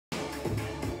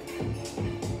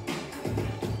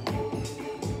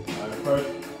first.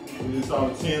 We just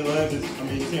start with 10 lunges,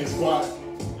 10 squats,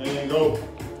 and then go.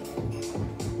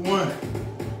 1,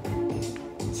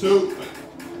 2,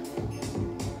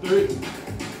 3,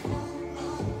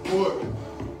 4,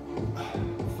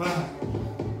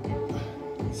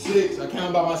 5, 6. I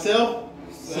count by myself.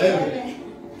 7,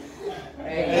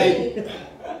 8,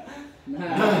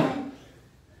 9,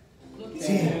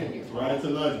 10. Right into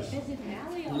lunges. Visit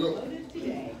Nally on Lotus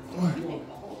today. You make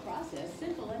the whole process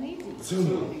simple and easy. 2,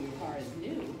 Your car is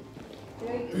new.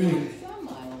 There you can put some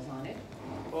miles on it.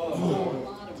 A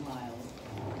lot of miles.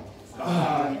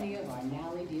 Stop any of our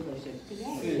Nally dealerships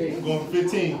today. I'm going for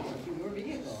 15. For your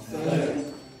vehicle.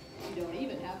 You don't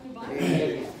even have to buy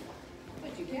it.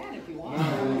 But you can if you want.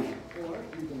 Or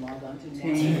you can log on to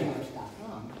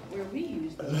nallydcars.com, where we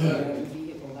use the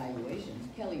vehicle valuations.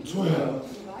 Kelly will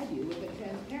provide you with a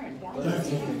transparent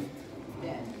valuation.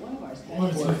 Then one of our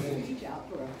specialists will reach out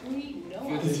for a free,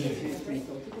 no-obligation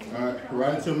appraisal to the All right,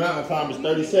 right into mountain climbers,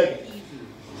 30 seconds.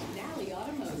 Nally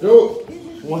Automotive. Go.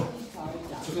 Visit 1,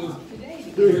 nallydcars.com today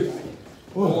to 3, get started.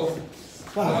 4,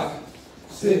 5,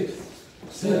 6,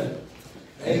 7,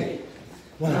 8,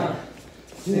 9,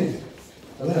 10,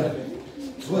 11,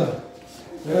 12,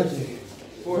 13,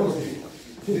 14,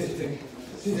 15,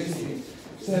 16,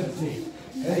 17,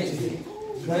 18,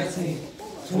 19,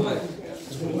 20,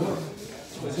 21,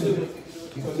 22,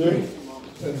 23,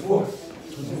 24,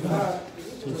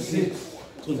 25, 26,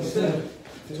 27,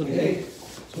 28,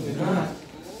 29,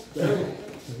 30.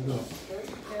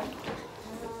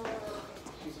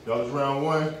 That was round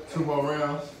 1, 2 more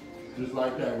rounds. Just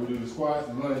like that. We do the squats,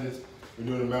 the lunges, we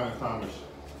do the mountain climbers.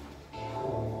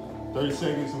 30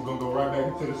 seconds, we're gonna go right back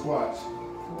into the squats.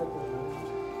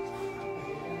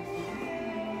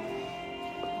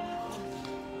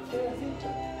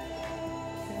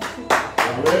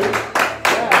 Y'all ready?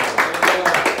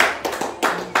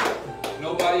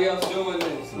 Nobody else doing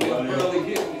this. We're really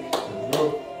getting it. Let's go.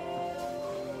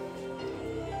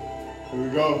 Here we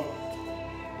go.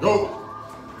 Go.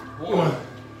 1,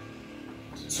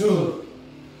 2,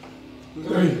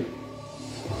 3,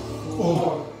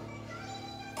 4,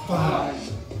 5,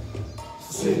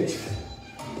 6,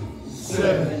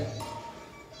 7,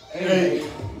 8,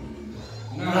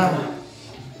 9,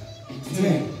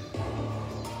 10.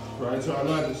 Right to our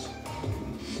lunges.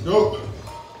 Go.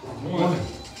 1,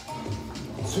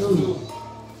 2,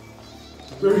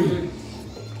 3,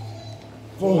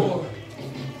 4,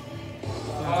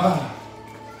 5,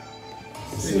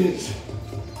 6,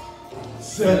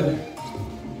 7,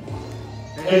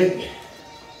 8,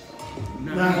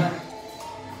 9,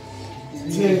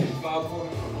 10,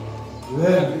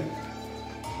 11,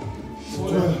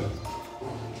 12,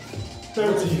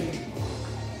 13,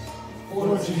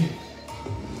 14,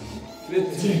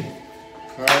 15.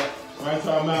 All right to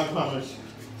our mountain climbers.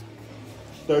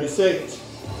 30 seconds.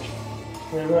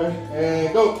 Okay, right,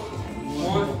 and go.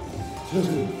 1,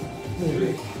 2,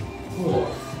 3, 4,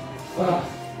 5,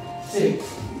 6,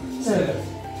 7,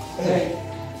 8,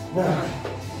 9,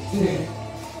 10,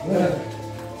 11,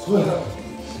 12,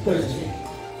 13,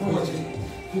 14,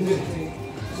 15,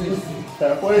 16,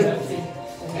 halfway. 17,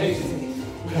 18,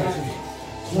 19,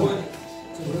 20,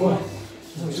 21,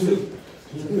 22,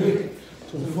 23,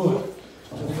 24,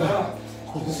 25,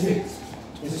 26,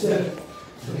 27,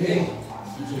 28,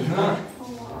 29,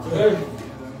 30.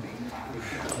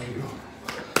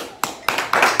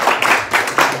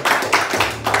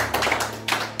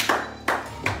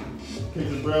 Take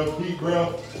the breath, deep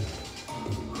breath.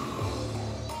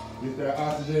 Get that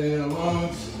oxygen in the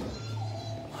lungs.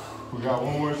 We got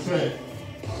one more set.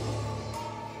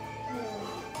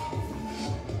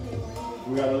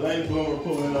 We got a leg bloomer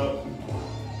pulling up.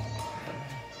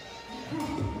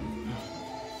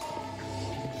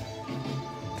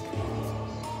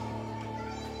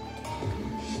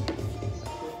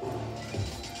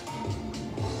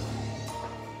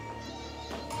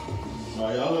 All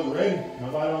right, y'all look ready.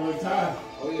 Nobody don't look tired.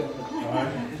 Oh yeah. All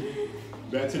right.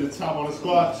 Back to the top on the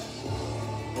squats.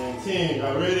 And 10.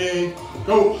 Y'all ready?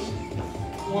 Go.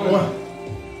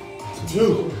 1,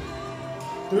 2,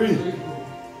 3,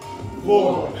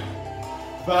 4,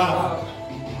 5,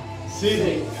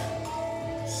 6,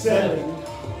 7,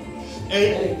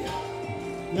 8,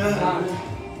 9,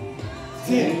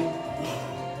 10.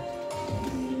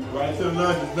 Right to the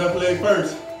lunges. Left leg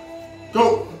first.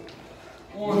 Go.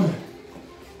 1,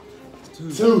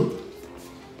 2,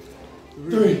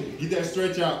 3. Get that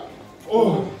stretch out.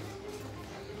 4,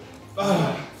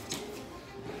 5,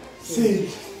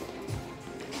 6,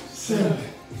 7,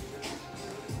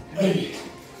 8,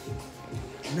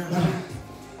 9,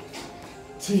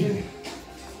 10,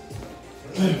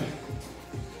 11,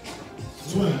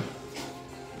 12,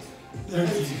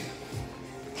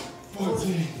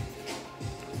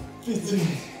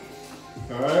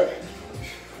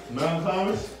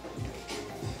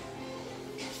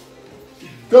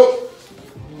 Go.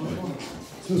 1,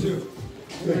 2,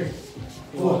 3,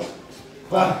 4,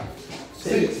 5,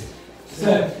 6,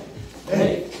 7,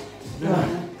 8,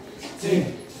 9,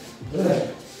 10,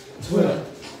 11, 12,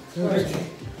 13,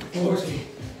 14,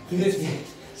 15,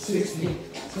 16,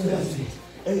 17,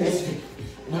 18,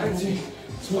 19,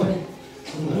 20,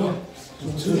 21,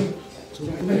 22,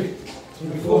 23,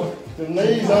 24. The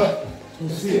knees up.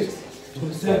 26,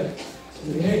 27,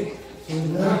 28,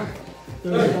 29,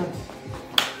 30.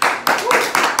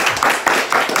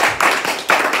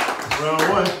 Round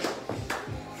 1.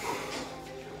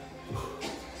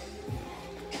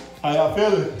 How y'all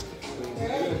feeling?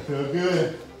 Feel good.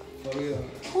 Oh yeah.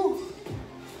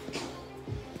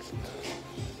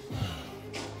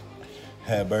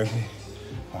 Had birthday.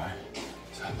 All right.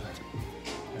 Stop playing.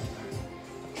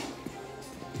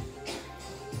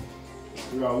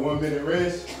 We got 1 minute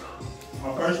rest.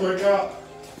 Our first workout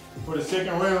for the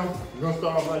second round, we're gonna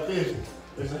start off like this.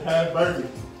 It's a half burpee.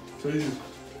 So you just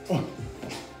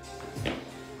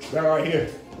back right here.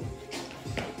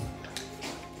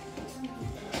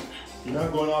 You're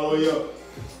not going all the way up.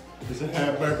 It's a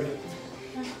half burpee.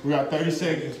 We got 30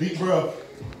 seconds. Deep breath.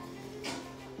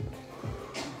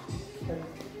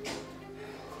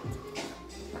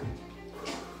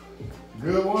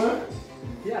 Good one.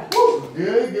 Yeah. Woo.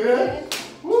 Good, good.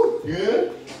 Woo.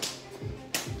 Good.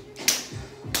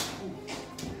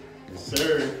 Yes,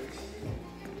 sir.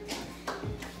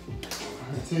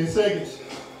 10 seconds.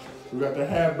 We got the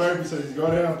half burpee, so just go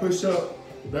down, push up,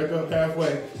 back up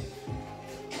halfway.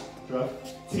 Go.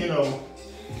 10 of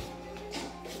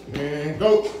them. And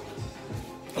go.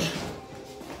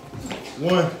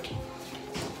 1,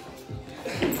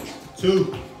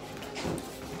 2,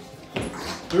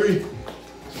 3,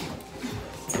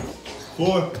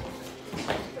 4,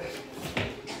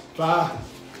 5,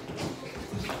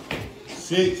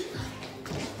 6,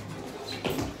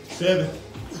 7,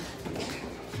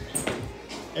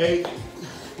 8,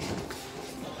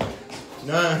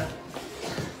 9,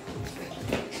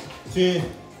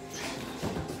 10.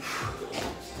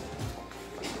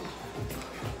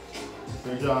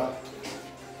 Good job.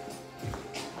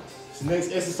 This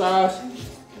next exercise,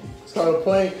 it's called a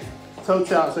plank toe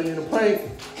tap. So you're in a plank,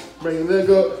 bring your leg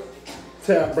up,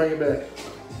 tap, bring it back.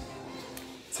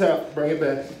 Tap, bring it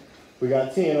back. We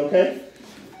got 10, okay?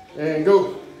 And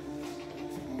go.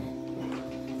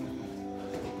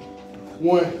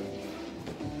 1,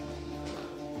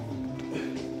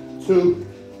 2,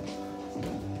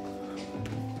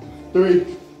 3,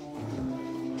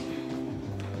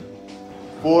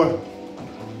 4,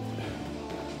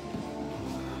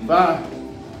 5,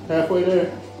 halfway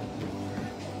there.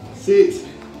 6,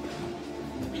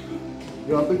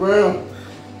 get off the ground.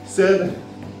 7,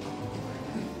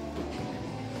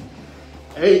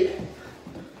 8,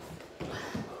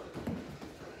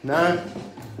 9,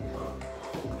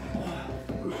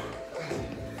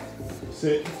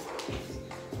 6.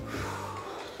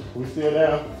 We still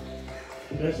down.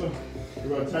 Next one, we're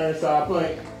gonna turn side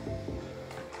plank.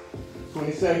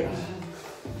 20 seconds.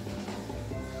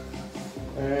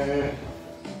 And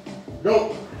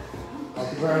go. Off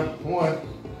the ground. 1,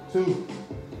 2,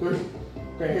 3.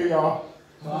 Okay, here y'all.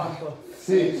 5,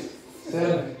 6,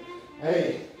 7,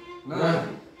 8,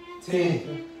 9,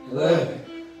 10, 11,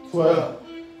 12,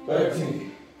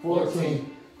 13,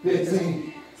 14,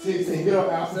 15, 16. Get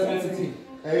up, Al. 17,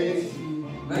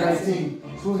 18, 19,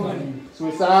 20.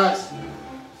 Switch sides.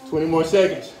 20 more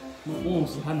seconds. My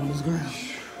arms are hot on this ground.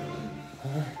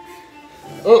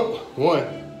 Up.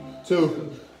 1,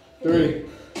 2, 3,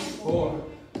 4,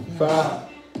 5,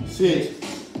 6,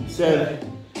 7,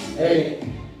 8,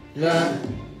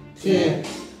 9, 10,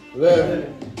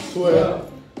 11,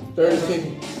 12,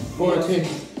 13, 14,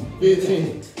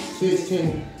 15,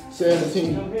 16,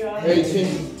 17,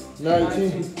 18,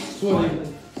 19, 20.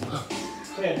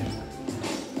 10.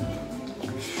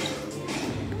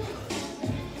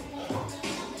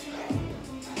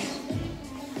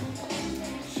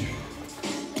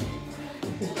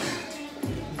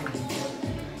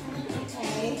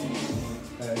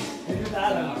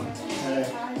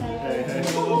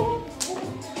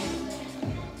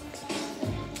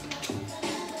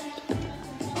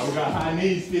 We got high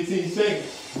knees, 15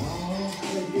 seconds.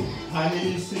 High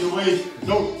knees to your waist.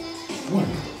 Go. 1,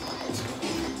 2,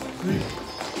 3,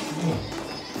 4,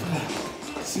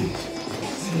 5, 6,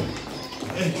 7,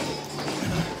 8,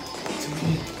 9,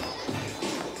 10,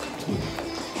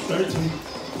 13,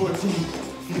 14,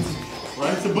 15.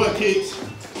 Right into butt kicks.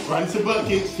 Right into butt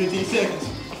kicks, 15 seconds.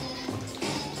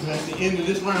 And that's the end of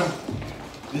this round.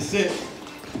 This set.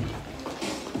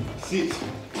 6,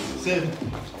 7,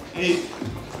 8,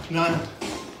 9,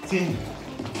 10,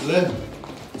 11,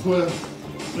 12,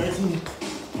 13,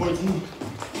 14,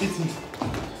 15.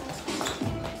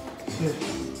 Shit.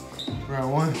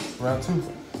 Round 1, round 2.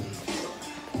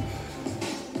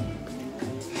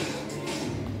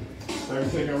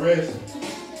 30-second rest.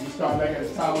 You start back at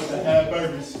the top with the half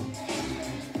burpees.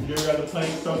 You do got the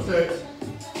plank toe sets.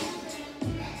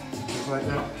 Just like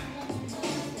that.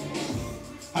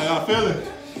 How y'all feeling?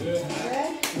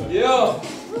 Yeah.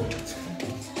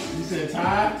 You said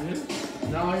tired? Yeah.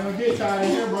 No, you don't get tired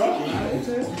in here, bro. You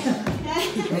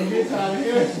don't get tired in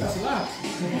here. That's a lot.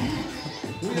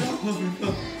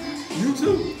 You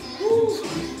too.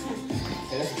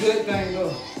 That's a good thing,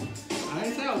 though. I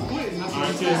ain't say I was quitting. All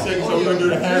right, 10 seconds, so we're going to do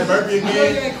the hand burpee I know you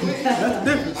again. ain't quit. That's the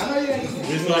difference. I know you ain't quit.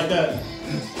 Just like that.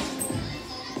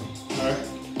 All right.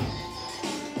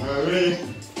 All right, ready?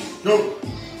 Go.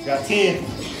 Got 10.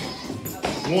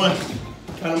 1.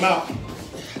 Count them out.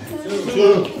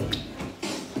 2.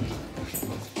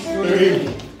 3.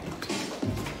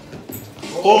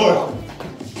 4.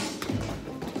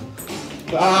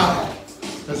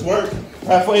 5. Let's work.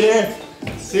 Halfway there.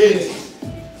 6.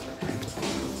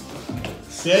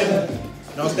 7.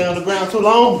 Don't stay on the ground too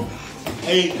long.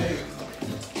 8.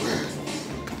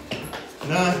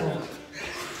 9.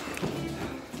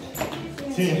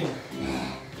 10.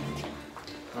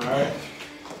 All right.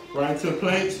 Right into the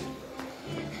planks.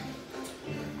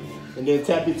 And then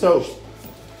tap your toes.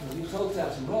 You toe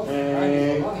tap some more.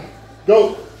 And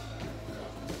go.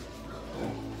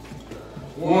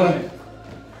 1,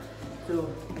 2,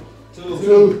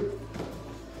 2,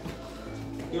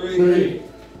 3,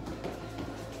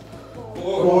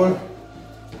 4,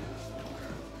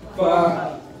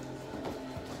 5,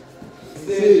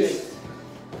 6,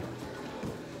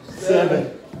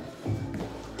 7,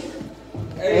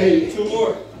 8, 2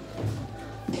 more.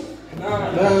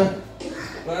 9, 9,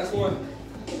 last one.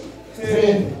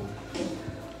 10.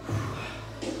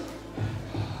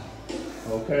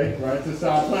 Okay, right to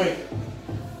side plank.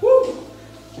 Woo!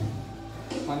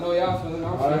 I know y'all feeling.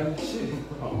 I'm All right. feeling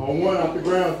shit. On 1 off the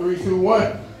ground. 3, 2, 1.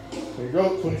 There you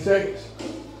go. 20 seconds.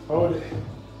 Hold it.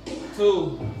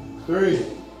 2, 3,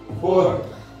 4,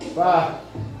 5,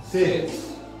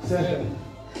 6, 7,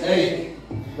 8,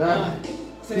 9,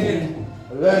 10,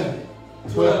 11,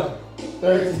 12,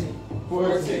 13, 14,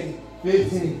 14,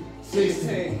 15,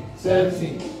 16,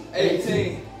 17,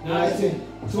 18, 19,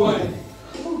 20.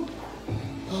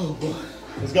 Oh boy.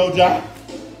 Let's go, Josh.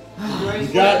 You ain't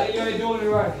You got sweating, you ain't doing it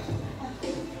right.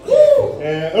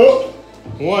 And up.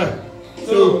 1,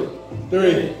 2,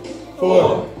 3,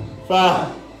 4,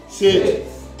 5, 6,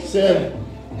 7,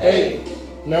 8,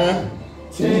 9,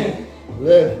 10,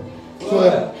 11,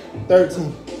 12,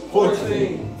 13,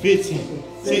 14, 15,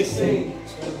 16.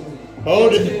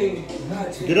 Hold it.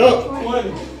 19, Get up. 20.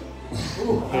 There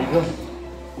you go.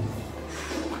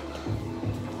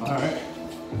 All right.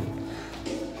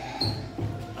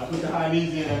 I put the high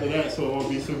knees in after that so it won't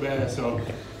be too bad. So,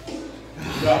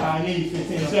 you got high knees,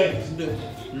 15 seconds.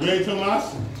 You ready,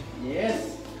 Tomas?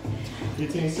 Yes.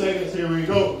 15 seconds, here we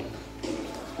go.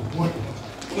 1,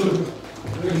 2,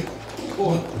 3,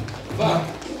 4, 5,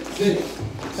 6,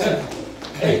 7,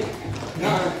 8,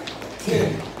 9,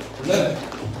 10, 11,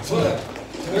 12,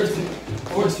 13,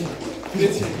 14,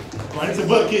 15. Right into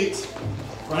butt kicks.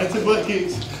 Right into butt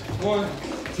kicks. 1,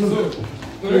 2,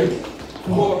 3,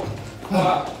 4,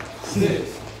 5,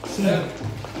 6, 7,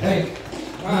 8,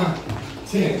 9,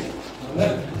 10,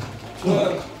 11,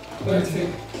 12,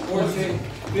 13, 14,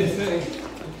 15.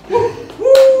 Woo!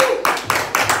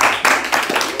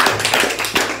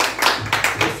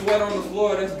 Sweat on the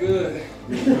floor, that's good.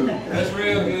 That's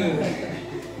real good.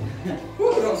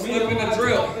 Woo, don't slip in the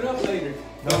drill. Don't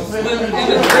slip in the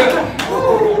drill.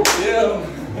 Yeah.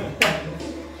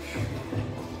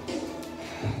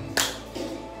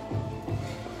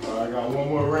 All right, I got one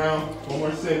more round. One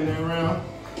more set in that round.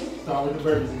 Start with the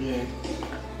burpees again.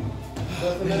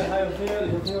 Doesn't matter how you feel.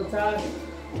 You feel tired.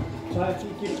 Try to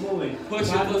keep moving. Push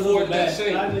Try it to forward the that back.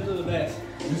 shape. Try to the back.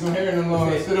 Do some hair in the long.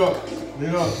 Sit up.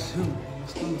 Sit up.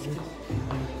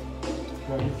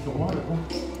 Gotta get some water, bro.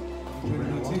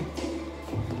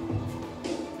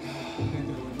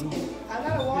 I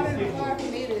got a water in the car if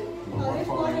you need it. You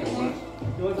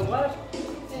want some water?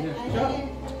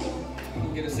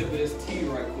 Get a sip of this tea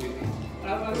right quick. I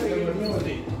thought we're doing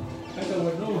it. I thought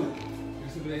we're doing it. Get a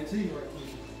sip of that tea right quick.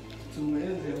 2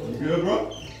 minutes. You good, bro?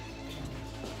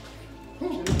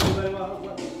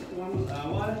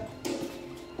 Water?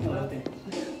 Nothing.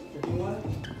 Water?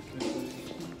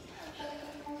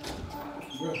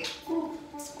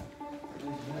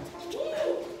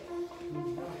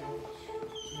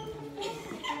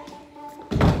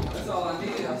 That's all I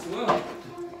need, I swear.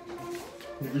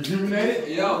 If you Rejuvenated?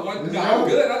 Yeah, I'm Let's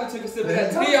good. I just took a sip of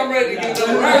that tea. I'm ready to get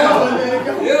another round.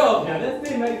 Yeah. Yeah, that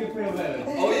still make you feel better.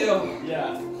 Oh yeah.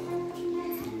 Yeah.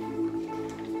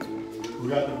 We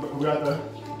got the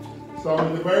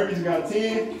starting with the burpees. We got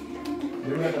 10.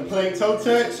 Then we got the plank toe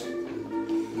touch.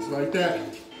 Just like that.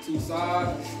 2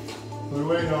 sides. What we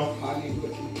waiting on? I need to.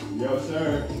 Yo,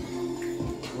 sir.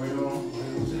 Wait on.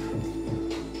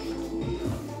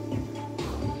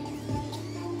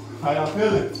 How y'all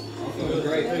feeling? I'm feeling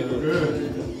great. Feel good.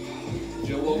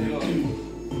 Joe woke me up.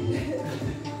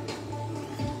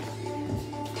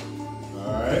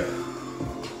 All right.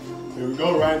 Here we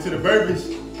go. Right into the burpees.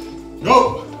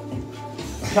 Go.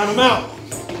 Count them out.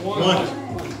 1,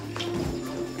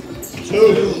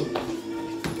 2,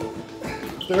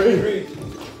 3,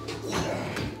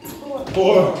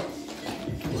 4,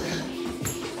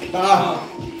 5,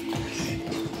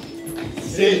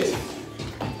 6,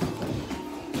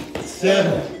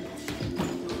 7,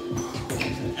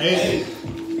 8,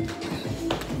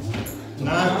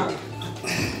 9,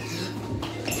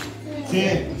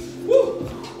 10. Woo!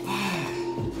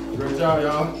 Great job,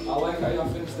 y'all. I like how y'all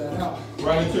finished that out.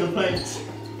 Right into the planks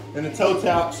and the toe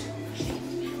taps.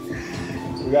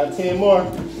 We got 10 more.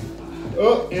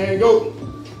 Up and go.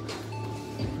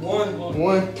 1,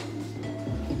 1,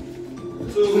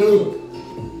 2, 2,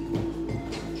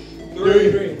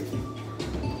 3,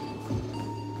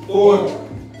 4,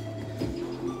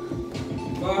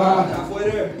 5. Halfway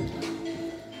there.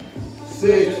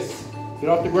 6. Get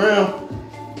off the ground.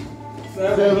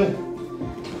 7,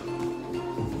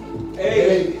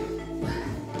 8,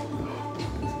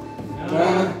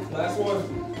 9, Last one.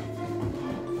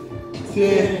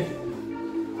 10.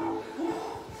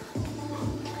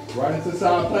 Right into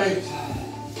side planks.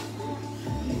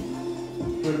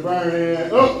 Put the burn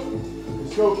in. Up.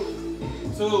 Let's go.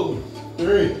 2,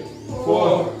 3,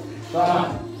 4,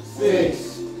 5, 6,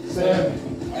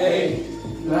 7, 8,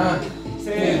 9,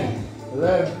 10,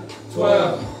 11,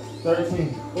 12,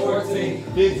 13, 14,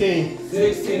 15,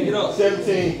 16, get up.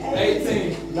 17,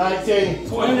 18, 19,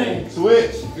 20.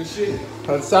 switch. Good shit.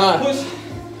 Other side. Push.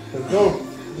 Let's go.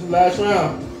 This is the last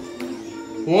round.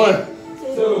 1,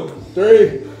 2,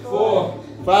 3, 4,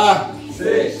 5,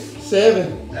 6,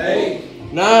 7, 8,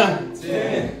 9,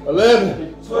 10,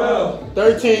 11, 12,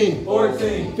 13,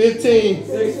 14, 15,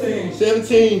 16,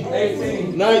 17,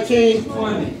 18, 19.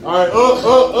 20. All right,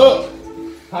 up.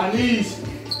 High knees.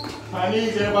 High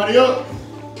knees, everybody up.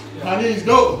 High knees,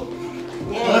 go.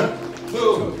 1,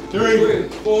 2, 3,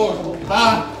 4,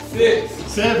 5, 6,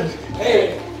 7,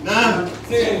 8, 9,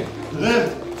 10,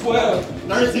 11, 12,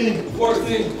 13,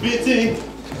 14, 15.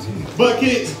 Butt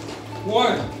kicks.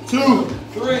 1, 2,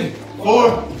 3,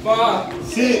 4, 5,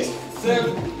 6,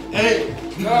 7, 8,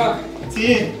 9,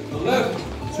 10, 11,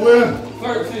 12,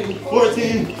 13,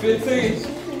 14, 15.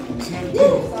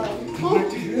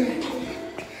 17.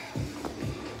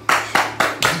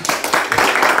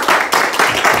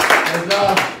 Good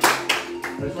job.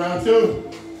 That's round 2.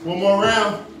 One more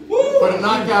round for the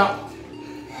knockout.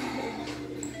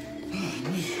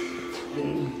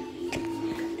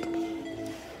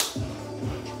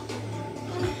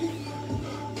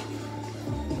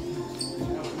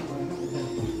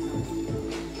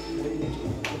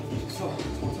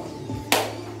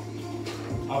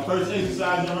 Our first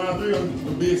exercise in round 3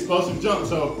 will be explosive jump.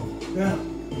 So,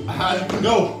 high as you can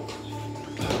go.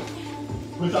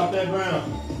 Push off that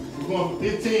ground. We're going for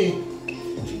 15.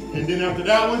 And then after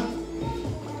that one,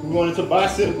 we're going into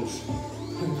bicycles.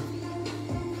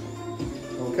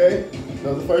 Okay?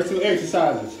 Those are the first 2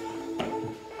 exercises.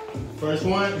 First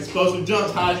one, explosive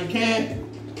jumps, high as you can.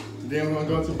 Then we're going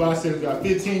to go to bicycles. We got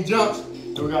 15 jumps,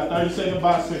 and we got 30-second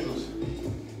bicycles.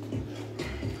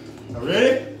 Are we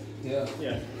ready? Yeah.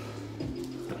 Yeah.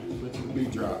 Let's do the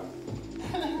beat drop.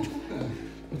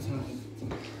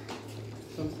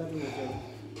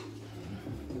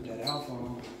 Put that alpha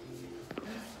on.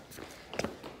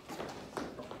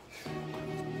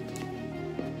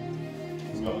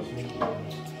 Let's go.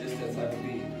 It's that type of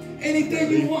beat. Anything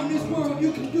you want in this world,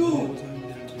 you can do. You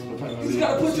just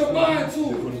gotta put your mind to it.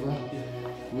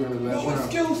 We're in the last No round.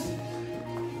 excuse.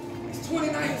 It's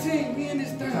 2019. We in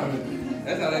this thing.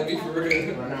 That's how that be for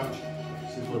real. Right now.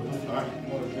 Alright.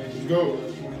 Let's go.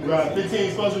 We got 15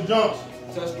 explosive jumps.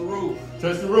 Touch the roof.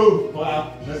 Touch the roof.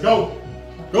 Wow. Let's go.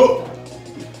 Go.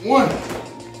 1,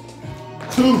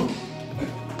 2,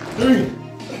 3,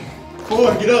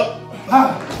 4. Get up.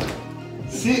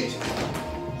 5, 6,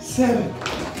 7,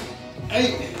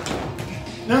 8,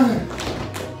 9,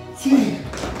 10,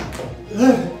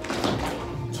 11,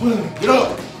 12. Get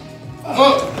up.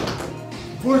 Up.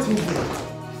 14.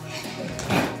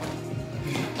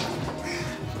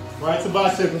 Right to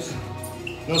bicycles.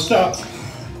 No stops.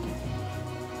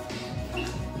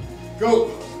 Go.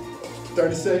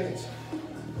 30 seconds.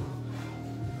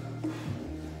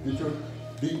 Get your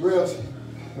deep breaths.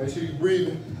 Make sure you're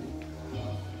breathing.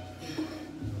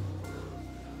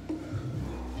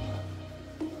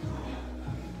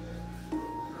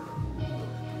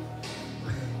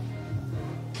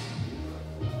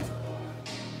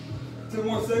 Two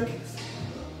more seconds.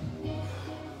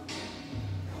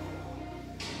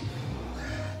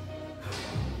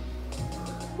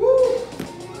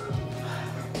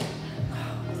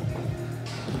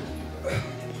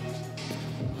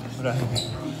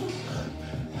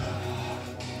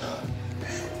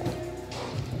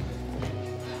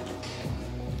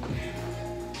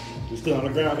 We're still on the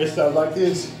ground. This side like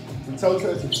this. And toe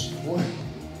touches. 1,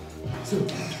 2.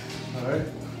 All right.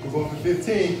 We're going for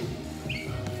 15.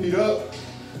 Feet up.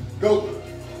 Go.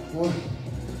 1,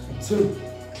 2,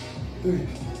 3,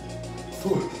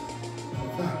 4,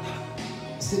 5,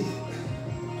 6,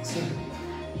 7,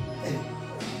 8,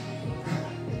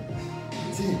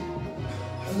 10,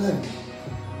 11,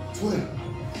 12,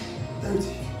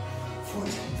 13,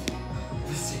 14,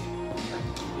 15.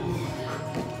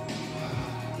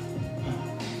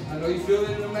 I know you feel it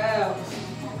in the mouth.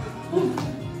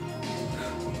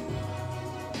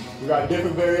 We got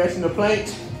different variations of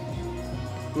planks.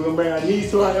 We're gonna bring our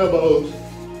knees to our elbows.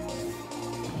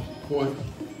 1.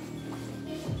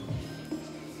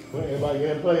 Everybody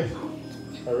get in place.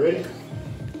 All right, ready?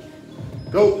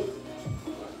 Go.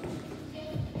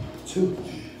 2,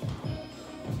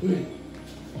 3,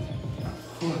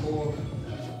 4,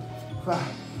 5,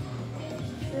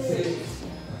 6,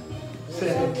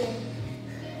 7,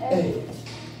 8,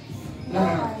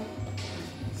 9,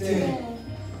 10.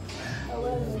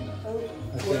 11.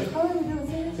 That's How are we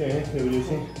doing? 10. Here we do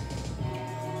 10.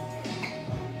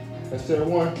 That's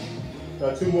 1.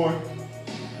 Got 2 more.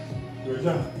 Good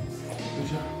job. Good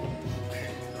job.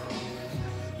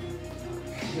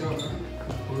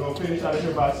 We're gonna finish out of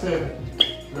here by 7.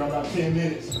 We got about 10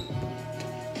 minutes.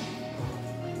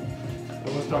 We're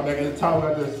gonna start back at the top. We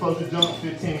got the explosive jump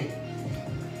 15.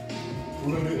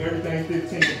 We're gonna do everything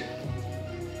 15.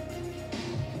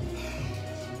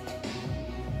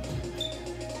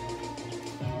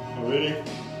 Ready?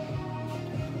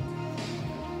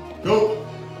 Go.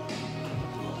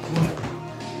 1,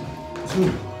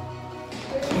 2,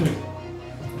 3,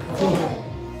 4,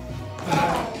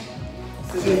 5,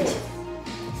 6,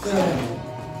 7,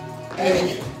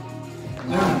 8,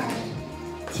 9,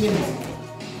 10,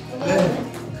 11,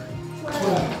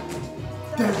 12,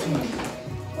 13,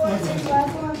 14,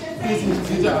 15.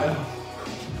 Good job.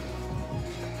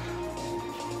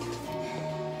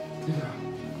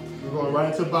 We're going right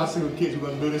into bicycle kicks. We're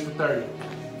going to do this for 30.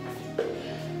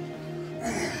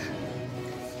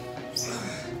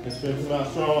 Let's finish them out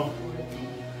strong.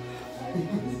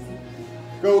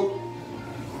 Go.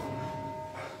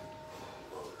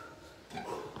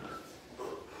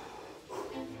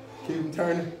 Keep them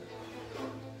turning.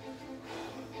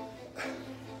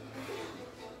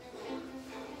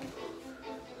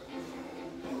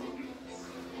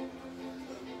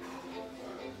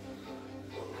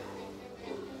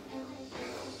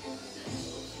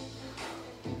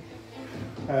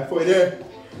 Halfway there.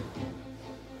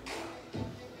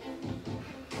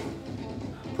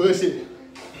 Push it.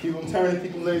 Keep them turning.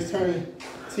 Keep them legs turning.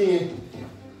 10,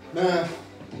 9,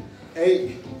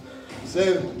 8,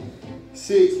 7,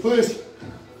 6. Push.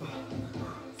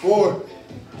 4,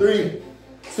 3,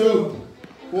 2,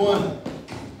 1.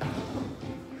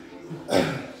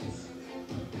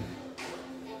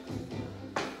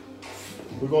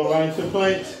 We're going right into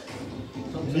planks.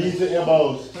 Knees to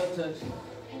elbows.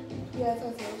 Yeah,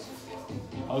 toe touch.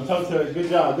 Oh, toe touch. Good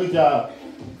job. Good job.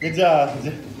 Good job.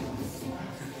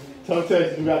 Toe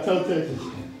touches. We got toe touches.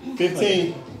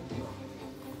 15.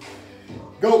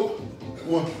 Go.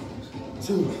 1,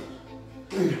 2,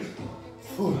 3,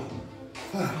 4,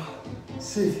 5,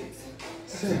 6,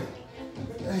 7,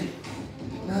 8,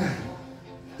 9,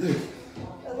 10,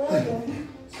 11,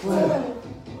 12,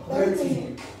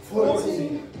 13,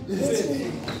 14,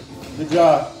 15. Good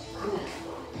job.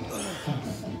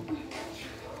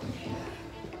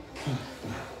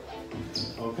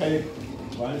 Okay,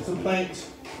 right into planks.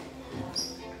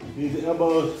 Knees to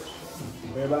elbows.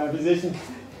 Everybody in position.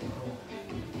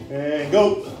 And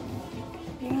go.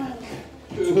 1,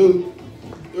 2,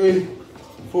 3,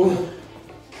 4,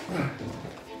 5,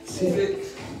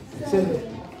 6,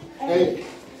 7, 8,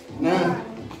 9,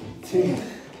 10,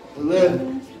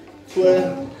 11,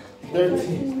 12,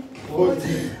 13,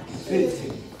 14,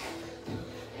 15.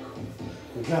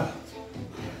 Good job.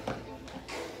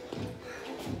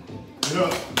 Get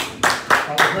up.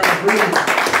 On the ground,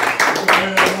 breathe.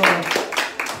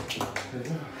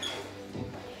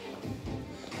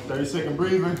 30-second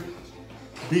breather,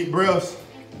 deep breaths.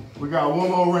 We got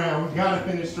one more round. We gotta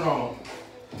finish strong.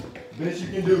 Best you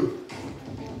can do.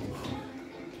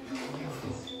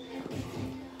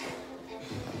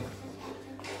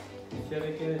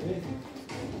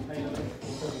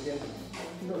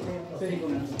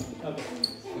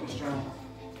 Strong.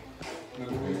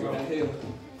 Right here.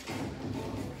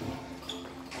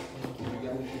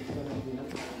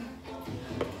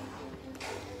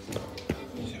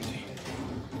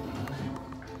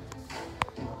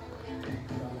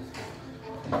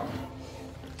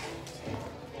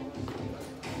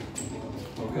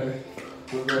 Okay,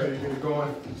 we'll go ahead and get it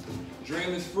going. Dream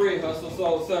is free, hustle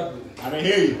sold separately. I didn't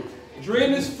hear you.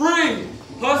 Dream is free,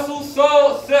 hustle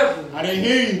sold separately. I didn't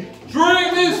hear you.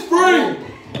 Dream is free,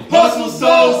 Hustle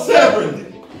sold separately.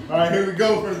 All right, here we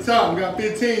go from the top. We got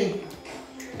 15.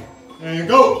 And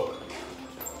go.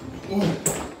 1,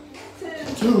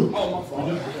 2, Oh, my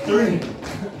fault. 3,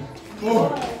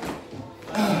 4,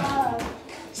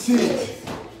 6,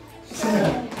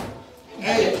 7,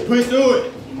 8. Push through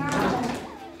it.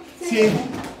 10,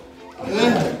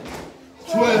 11,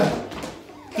 12,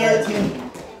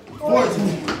 13,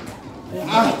 14.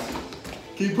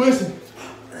 Keep pushing.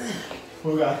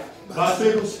 We got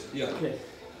bicycles. Yeah.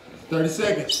 30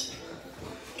 seconds.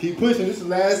 Keep pushing. This is the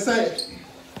last second.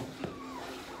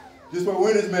 This for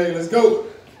winners, man. Let's go.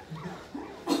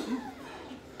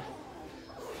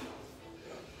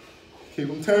 Keep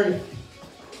them turning.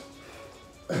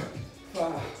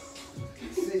 5,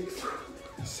 6,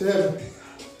 7,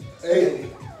 8,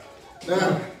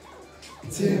 9,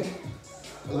 10,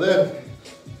 11,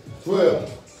 12,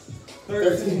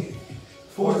 13,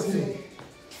 14,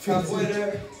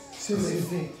 15,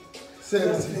 16,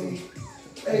 17,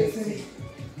 18,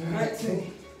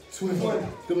 19, 20.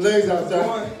 Them legs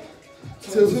outside.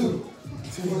 2,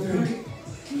 23,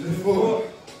 24,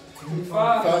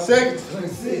 5 seconds.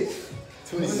 26,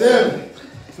 27,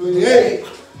 28,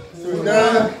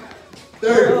 29,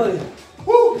 30.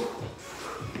 Woo!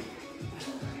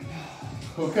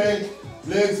 Okay,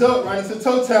 legs up, right into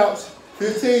toe taps.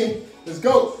 15. Let's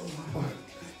go. 1,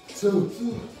 2,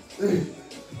 3,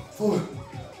 4,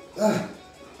 5,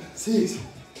 6,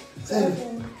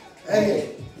 7,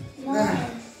 8,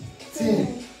 9,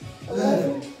 10,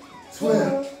 11,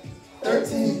 12,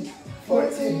 13,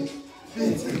 14,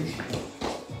 15.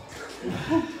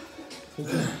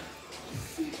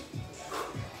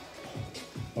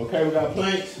 Okay, we got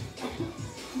planks.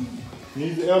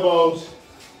 Knees to elbows.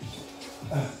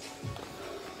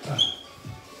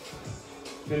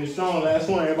 Finish strong, last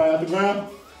one. Everybody off the ground.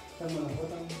 As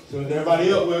soon as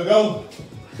everybody up, we'll go.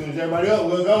 As soon as everybody up,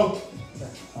 we'll go.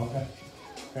 Okay.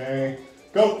 And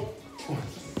go.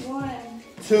 1,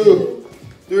 2,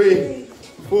 3,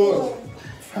 4,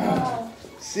 5,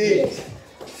 6,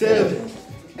 7,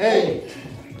 8,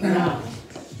 9,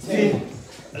 10,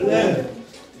 11,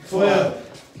 12,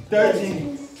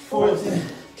 13, 14,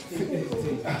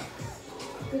 15.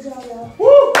 Good job, y'all.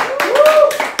 Woo!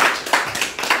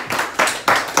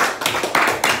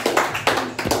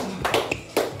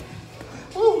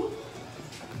 Woo!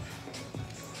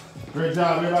 Great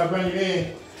job, everybody bring it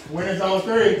in. Winners on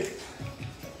 3.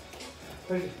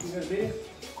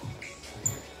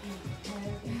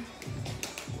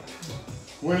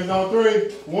 Winners on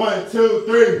 3. 1, 2,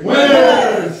 3.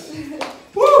 Winners!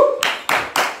 Woo!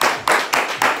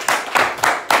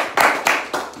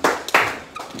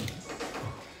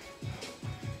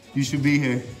 You should be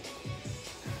here.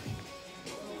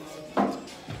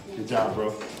 Good job,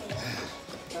 bro.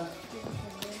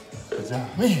 Good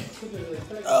job. Man.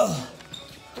 Oh.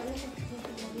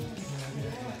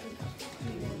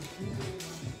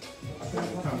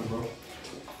 Coming, bro.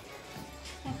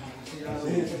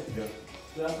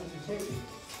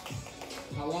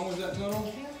 How long was that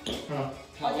tunnel? Huh?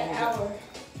 How long was that?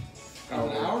 An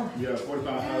hour? Yeah,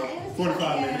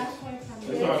 45 minutes.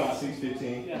 They started about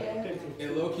 6:15. It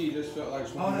low-key just felt like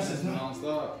swimming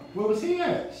non-stop. Where was he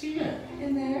at? She at?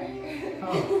 In there. Oh.